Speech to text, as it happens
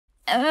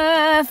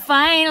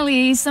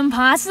Finally, some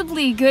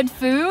possibly good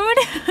food?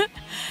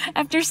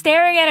 After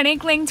staring at an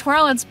inkling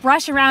twirl its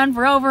brush around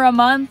for over a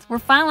month, we're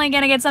finally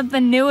gonna get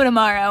something new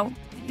tomorrow.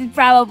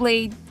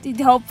 Probably,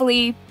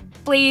 hopefully,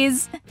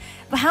 please.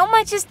 But how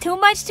much is too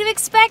much to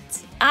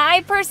expect?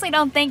 I personally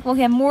don't think we'll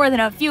get more than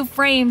a few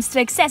frames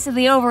to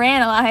excessively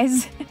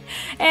overanalyze.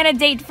 And a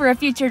date for a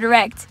future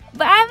direct.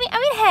 But I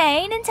mean,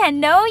 hey,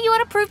 Nintendo, you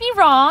wanna prove me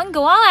wrong?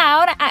 Go all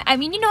out. I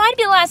mean, you know I'd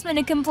be the last one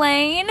to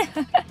complain.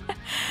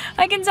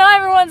 I can tell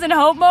everyone's in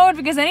hope mode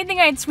because anything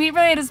I tweet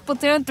related to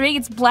Splatoon 3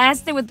 gets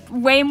blasted with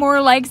way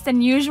more likes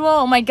than usual.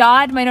 Oh my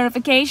god, my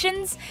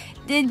notifications.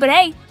 But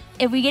hey,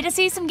 if we get to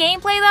see some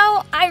gameplay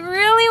though, I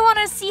really want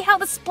to see how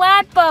the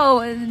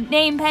Splatbow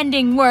name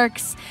pending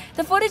works.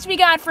 The footage we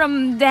got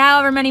from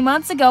however many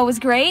months ago was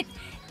great,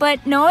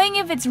 but knowing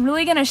if it's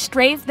really gonna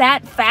strafe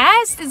that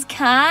fast is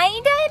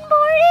kinda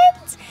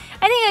important.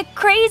 I think a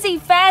crazy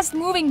fast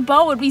moving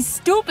bow would be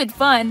stupid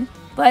fun,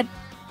 but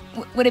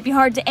would it be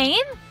hard to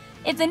aim?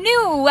 If the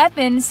new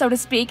weapon, so to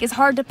speak, is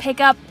hard to pick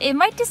up, it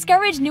might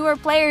discourage newer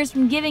players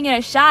from giving it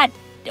a shot,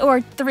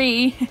 or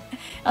 3,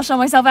 I'll show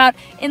myself out,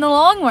 in the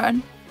long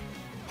run.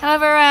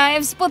 However,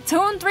 if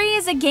Splatoon 3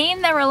 is a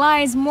game that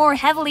relies more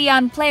heavily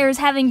on players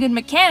having good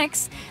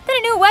mechanics, then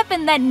a new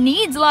weapon that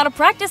needs a lot of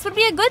practice would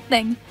be a good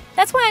thing.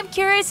 That's why I'm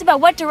curious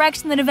about what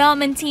direction the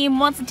development team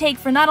wants to take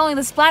for not only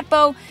the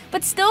Splatbow,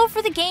 but still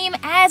for the game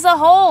as a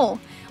whole.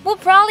 We'll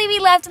probably be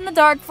left in the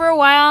dark for a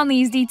while on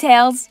these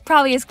details,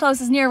 probably as close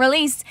as near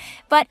release,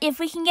 but if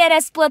we can get a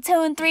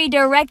Splatoon 3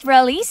 direct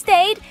release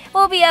date,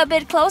 we'll be a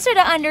bit closer to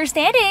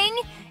understanding.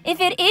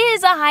 If it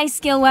is a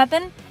high-skill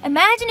weapon,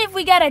 imagine if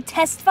we got a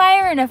test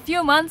fire in a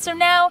few months from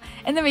now,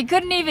 and then we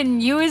couldn't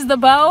even use the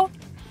bow.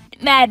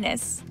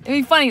 Madness. It'd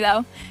be funny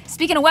though.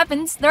 Speaking of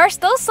weapons, there are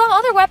still some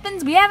other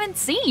weapons we haven't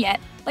seen yet,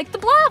 like the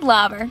Blob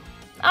Lobber.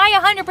 I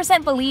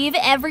 100% believe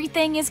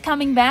everything is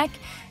coming back,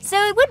 so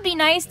it would be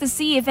nice to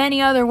see if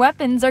any other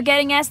weapons are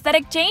getting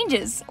aesthetic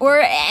changes, or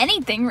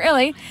anything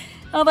really.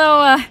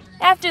 Although,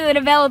 after the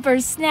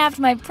developers snapped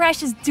my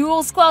precious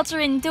dual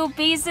squelcher in 2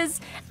 pieces,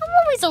 I'm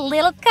always a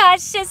little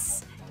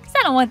cautious, because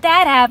I don't want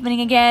that happening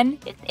again.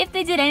 If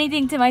they did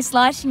anything to my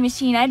sloshing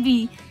machine, I'd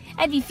be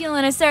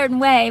feeling a certain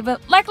way,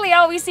 but luckily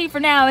all we see for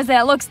now is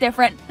that it looks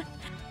different.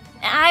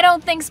 I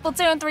don't think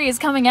Splatoon 3 is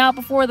coming out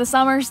before the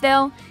summer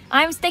still.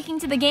 I'm sticking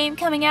to the game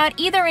coming out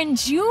either in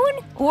June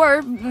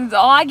or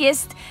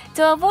August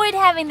to avoid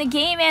having the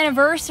game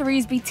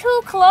anniversaries be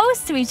too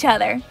close to each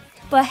other.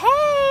 But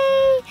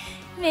hey,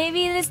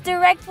 maybe this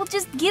direct will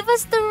just give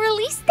us the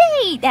release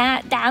date.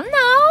 I don't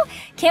know.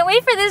 Can't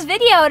wait for this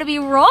video to be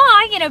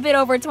wrong in a bit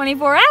over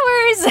 24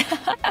 hours.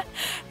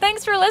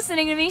 Thanks for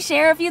listening to me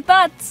share a few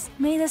thoughts.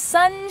 May the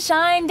sun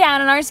shine down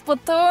on our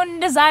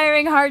Splatoon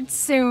desiring hearts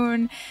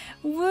soon.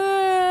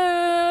 Woo!